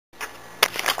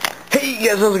Hey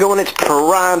guys, how's it going? It's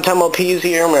Prime Time LPs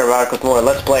here, and we're back with more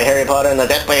Let's Play Harry Potter and the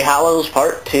Deathly Hallows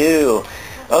Part 2.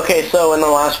 Okay, so in the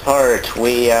last part,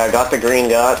 we got the green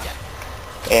dot,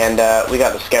 and we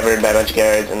got discovered by a bunch of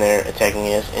guards, and they're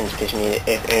attacking us in case we need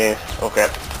it. Oh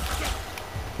crap.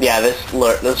 Yeah, this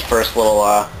first little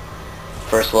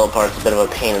part's a bit of a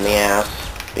pain in the ass,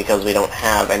 because we don't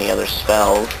have any other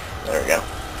spells. There we go.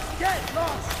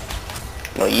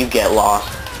 No, you get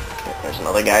lost. There's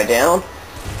another guy down.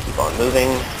 Keep on moving.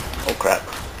 Oh crap.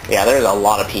 Yeah, there's a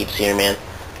lot of peeps here, man.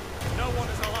 No one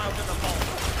is allowed in the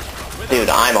vault. Dude,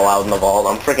 I'm allowed in the vault.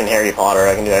 I'm freaking Harry Potter.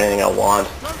 I can do anything I want.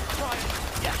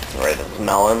 Right, this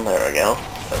melon. There we go.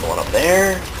 There's one up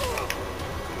there.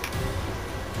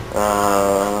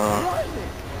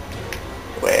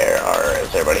 Where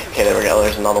is everybody? Okay, there we go.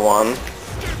 There's another one.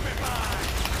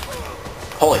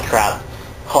 Holy crap.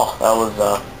 Oh,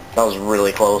 that was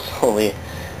really close. Holy.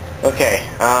 Okay,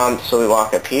 so we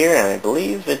walk up here, and I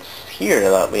believe it's here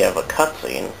that we have a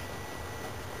cutscene.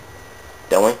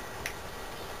 Don't we?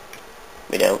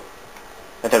 We don't.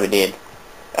 I thought we did.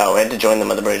 Oh, we had to join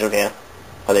them at the bridge, okay.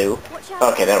 Hello?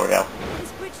 Okay, there we go.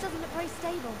 This bridge doesn't look very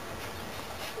stable.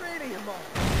 Really,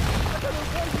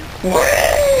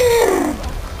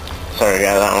 Sorry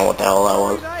guys, I don't know what the hell that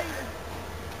was.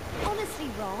 Honestly,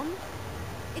 Ron,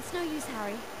 it's no use,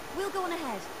 Harry. We'll go on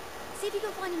ahead. See if you can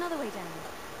find another way down.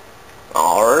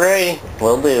 Alright,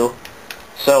 will do.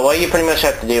 So what you pretty much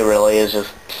have to do really is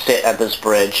just sit at this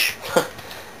bridge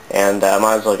and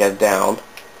might as well get down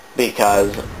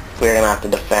because we're going to have to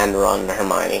defend Ron and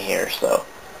Hermione here, so.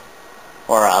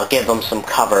 Or I'll give them some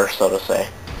cover, so to say.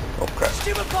 Oh crap.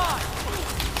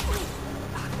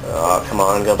 Oh, come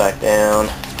on, go back down.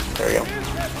 There we go.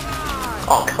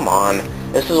 Oh, come on.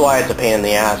 This is why it's a pain in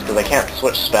the ass, because I can't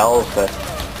switch spells to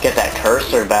get that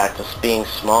cursor back to being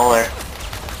smaller.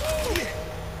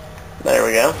 There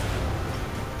we go.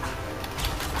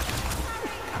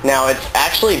 Now, it's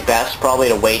actually best probably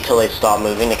to wait till they stop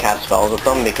moving to cast spells with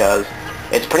them, because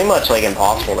it's pretty much like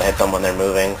impossible to hit them when they're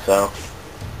moving, so.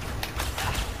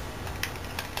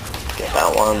 Get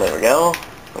that one, there we go.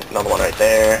 Another one right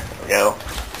there, there we go.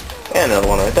 And another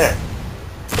one right there.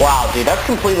 Wow, dude, that's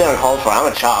completely uncalled for.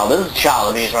 I'm a child. This is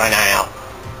child abuse right now.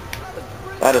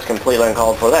 That is completely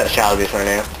uncalled for. That is child abuse right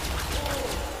now.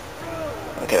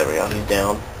 Okay, there we go. He's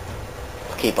down.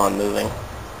 Keep on moving.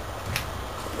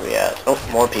 Where we at? Oh,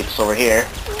 more peeps over here.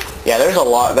 Yeah, there's a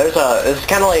lot. This is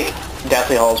kind of like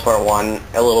Deathly Hallows Part 1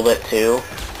 a little bit too,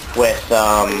 with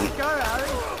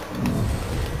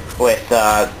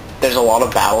there's a lot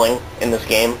of battling in this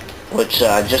game, which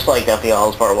just like Deathly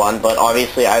Hallows Part 1, but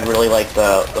obviously I really like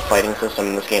the fighting system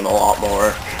in this game a lot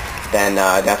more than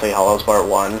Deathly Hallows Part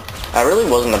 1. I really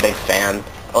wasn't a big fan.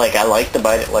 Like I liked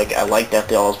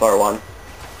Deathly Hallows Part 1.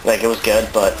 Like it was good,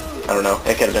 but I don't know,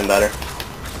 it could have been better.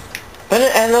 But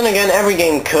and then again, every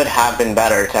game could have been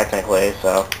better technically.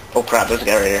 So, oh crap, there's a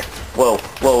guy right here. Whoa,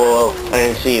 whoa, whoa, whoa! I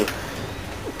didn't see you.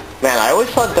 Man, I always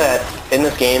thought that in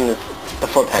this game, the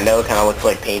flipendo kind of looks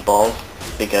like paintballs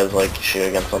because like you shoot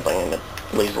against something and it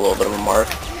leaves a little bit of a mark.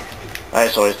 I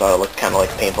just always thought it looked kind of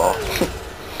like paintball.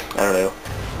 I don't know.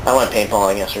 I went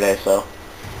paintballing yesterday, so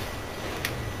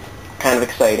kind of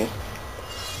exciting.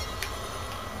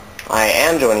 I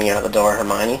am joining you at the door,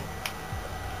 Hermione.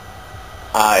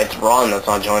 It's Ron that's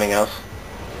not joining us.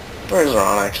 Where is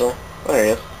Ron, actually? There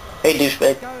he is. Hey,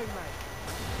 douchebag.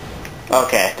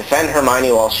 Okay, defend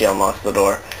Hermione while she unlocks the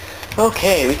door.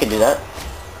 Okay, we can do that.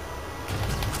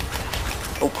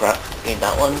 Oh, crap. Need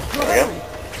that one. There we go.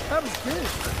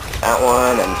 That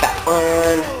one and that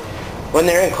one. When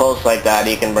they're in close like that,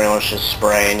 you can pretty much just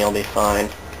spray and you'll be fine.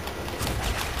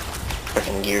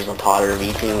 Freaking Gears of Potter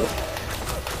V2.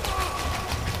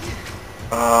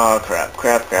 Oh, crap,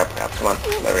 crap, crap, crap. Come on.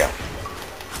 There we go.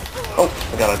 Oh,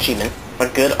 we got an achievement. A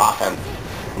good offense.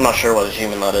 I'm not sure what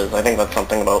achievement that is. I think that's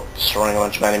something about destroying a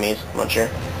bunch of enemies. I'm not sure.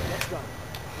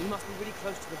 We must be really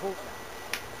close to the vault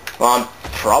now. Well,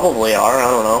 probably are. I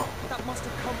don't know.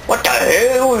 What the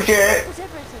hell was that?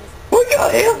 What the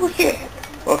hell was that?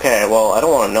 Okay, well, I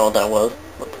don't want to know what that was.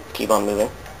 Keep on moving.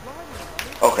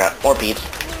 Oh, crap. More peeps.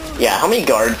 Yeah, how many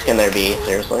guards can there be?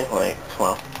 Seriously? Like,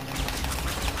 well.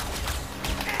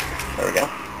 There we go.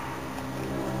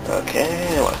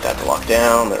 Okay, I want that to lock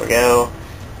down. There we go.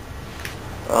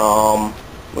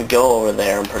 We go over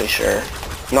there, I'm pretty sure.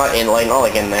 Not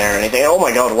like in there or anything. Oh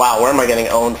my god, wow, where am I getting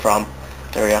owned from?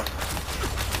 There we go.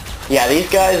 Yeah, these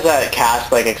guys that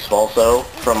cast like Expulso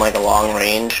from like a long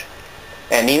range,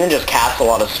 and even just cast a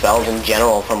lot of spells in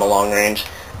general from a long range,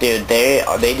 dude, they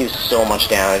do so much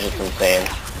damage, it's insane.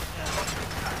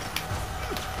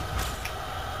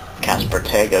 Cast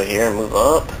Protego here and move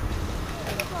up.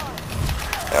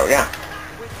 There we go.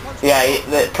 Yeah,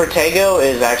 the Protego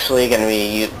is actually going to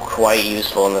be quite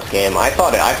useful in this game. I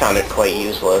found it quite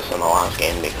useless in the last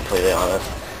game, to be completely honest.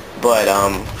 But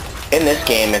in this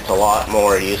game, it's a lot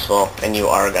more useful, and you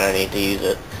are going to need to use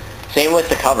it. Same with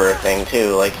the cover thing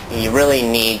too. Like, you really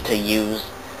need to use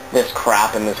this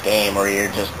crap in this game, or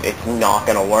it's not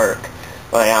going to work.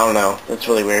 Like, I don't know. It's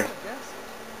really weird.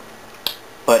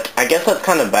 But I guess that's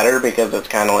kind of better because it's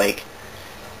kind of like,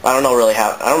 I don't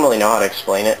really know how to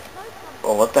explain it.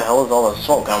 Well, what the hell is all this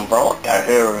smoke coming from? What the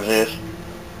hell is this?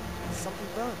 Something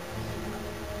burned.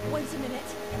 Wait a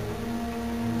minute.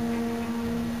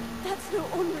 That's no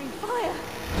ordinary fire.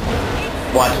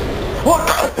 What?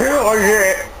 What the hell is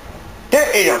it?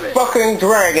 That is a fucking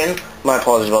dragon. My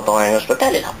apologies about the language, but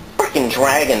that is a freaking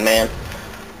dragon, man.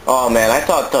 Oh man, I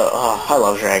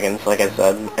love dragons. Like I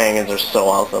said, dragons are so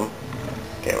awesome.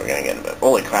 Okay, we're gonna get a bit.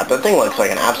 Holy crap, that thing looks like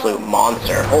an absolute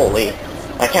monster. Holy.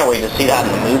 I can't wait to see that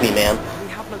in the movie, man. We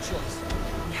have no choice.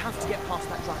 We have to get past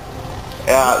that dragon.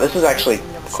 Yeah, this is actually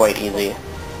quite easy.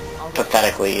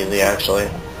 Pathetically easy, actually.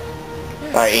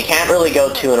 Alright, you can't really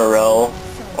go 2 in a row,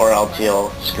 or else you'll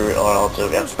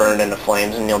get burned into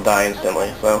flames and you'll die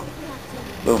instantly, so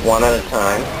move one at a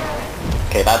time.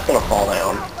 Okay, that's gonna fall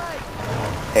down.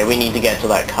 Okay, we need to get to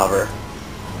that cover.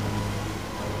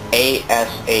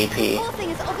 ASAP. The whole thing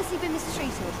has obviously been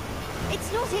mistreated.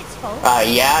 It's not its fault.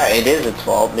 Yeah, it is its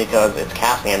fault because it's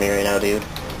casting at me right now, dude.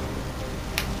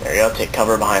 There you go, take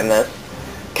cover behind this.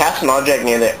 Cast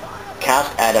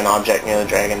at an object near the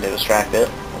dragon to distract it.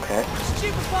 Okay.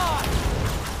 Stupefy!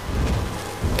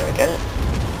 There we get it.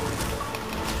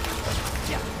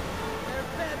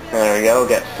 There we go,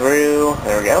 get through.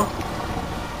 There we go.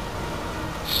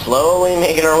 Slowly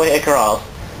making our way across.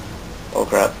 Oh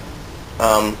crap.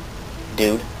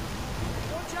 Dude.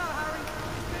 Watch out,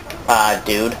 Harry.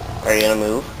 Dude, are you gonna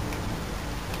move?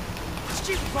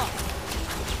 Stupefy!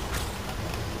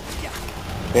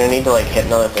 You're gonna need to like hit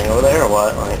another thing over there or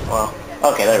what? Like, well,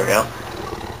 okay, there we go.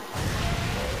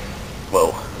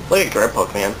 Whoa, look at grip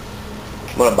hook, man.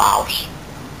 What a boss.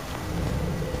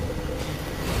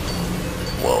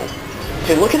 Whoa.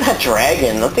 Dude, look at that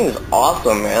dragon. That thing's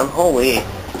awesome, man. Holy.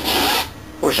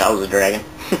 Wish I was a dragon.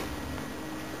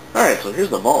 Alright, so here's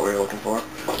the vault we were looking for.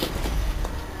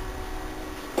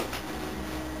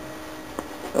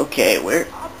 Okay, where?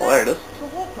 Oh, there it is. The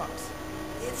Horcrux.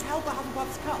 It's held by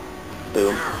Hufflepuff's cup.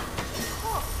 Boom.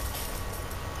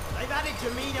 They've added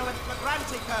Jamino and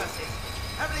Flagranti curses.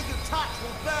 Everything you touch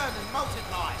will burn and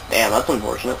multiply. Damn, that's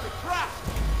unfortunate. Crap!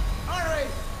 Hurry!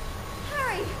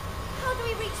 Harry, how do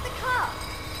we reach the cup?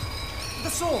 The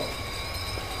sword.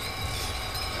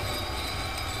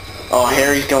 Oh,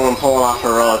 Harry's going pulling off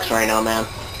heroics right now, man.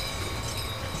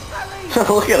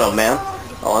 Look at him, man.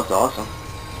 Oh, that's awesome.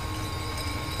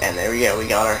 And there we go. We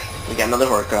got another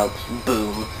Horcrux.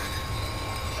 Boom.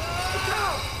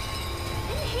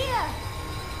 In here.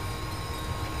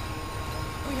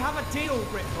 We have a deal,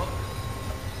 Brithook.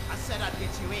 I said I'd get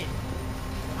you in.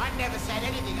 I never said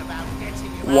anything about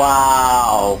getting you out.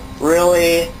 Wow.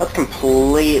 Really? That's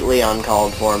completely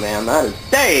uncalled for, man. That is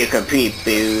very complete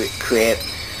crap.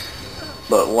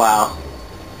 But wow.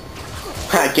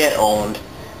 Get owned.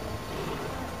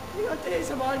 The ideas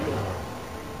of mine.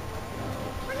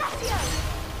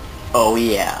 Oh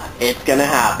yeah. It's gonna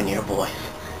happen, your boys.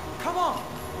 Come on.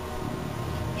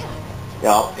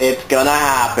 Yup, it's gonna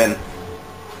happen.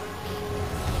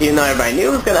 Even though everybody knew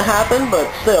it was gonna happen, but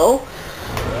still.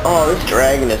 Oh, this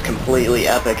dragon is completely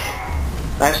epic.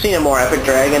 I've seen a more epic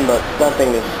dragon, but that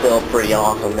thing is still pretty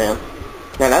awesome, man.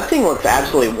 Man, that thing looks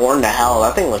absolutely worn to hell.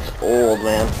 That thing looks old,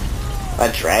 man.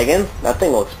 That dragon? That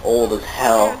thing looks old as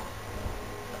hell.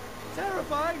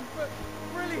 Terrifying, but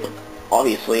brilliant.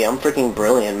 Obviously, I'm freaking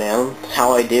brilliant, man. That's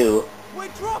how I do. We're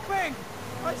dropping.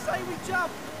 I say we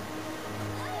jump.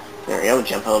 There we go,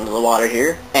 jump out into the water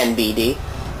here. NBD.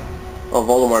 Oh,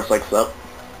 Voldemort's like up.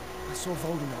 I saw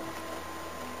Voldemort.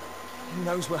 He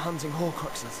knows we're hunting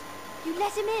Horcruxes. You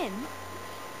let him in?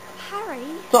 Harry?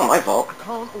 It's not my fault. I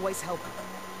can't always help him.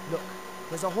 Look,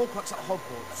 there's a Horcrux at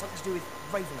Hogwarts, something to do with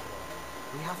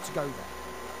Ravenclaw. We have to go there.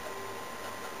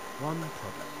 One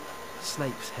problem.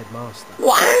 Snape's headmaster.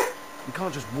 What? We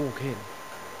can't just walk in.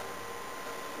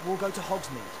 We'll go to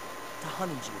Hogsmeade, to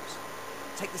Honeydews.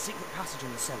 Take the secret passage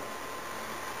in the cellar.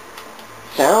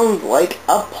 Sounds like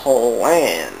a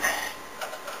plan.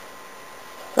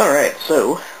 Alright,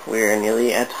 so, we're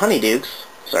nearly at Honeydukes.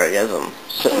 Sorry guys, I'm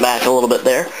sitting back a little bit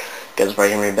there. You guys are probably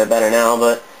hearing me a bit better now,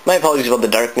 but my apologies about the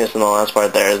darkness in the last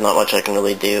part there. There's not much I can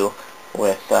really do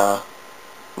with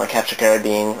my capture card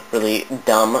being really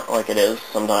dumb like it is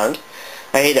sometimes.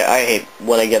 I hate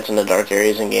when it gets into dark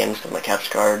areas in games because my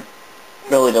capture card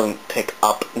really doesn't pick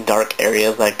up dark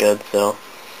areas that good, so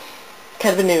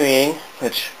kind of annoying,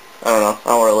 which, I don't know, I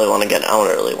don't really want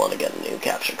to get a new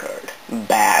capture card.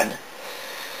 Bad.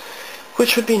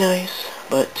 Which would be nice,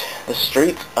 but the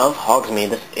Streets of Hogsmeade,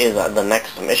 this is the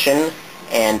next mission,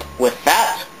 and with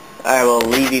that, I will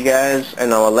leave you guys,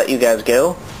 and I will let you guys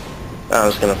go. I'm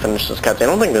just going to finish this cutscene. I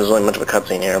don't think there's really much of a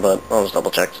cutscene here, but I'll just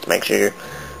double check just to make sure.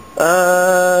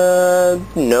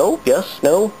 No? Yes?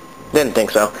 No? Didn't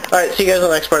think so. Alright, see you guys in the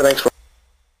next part. Thanks for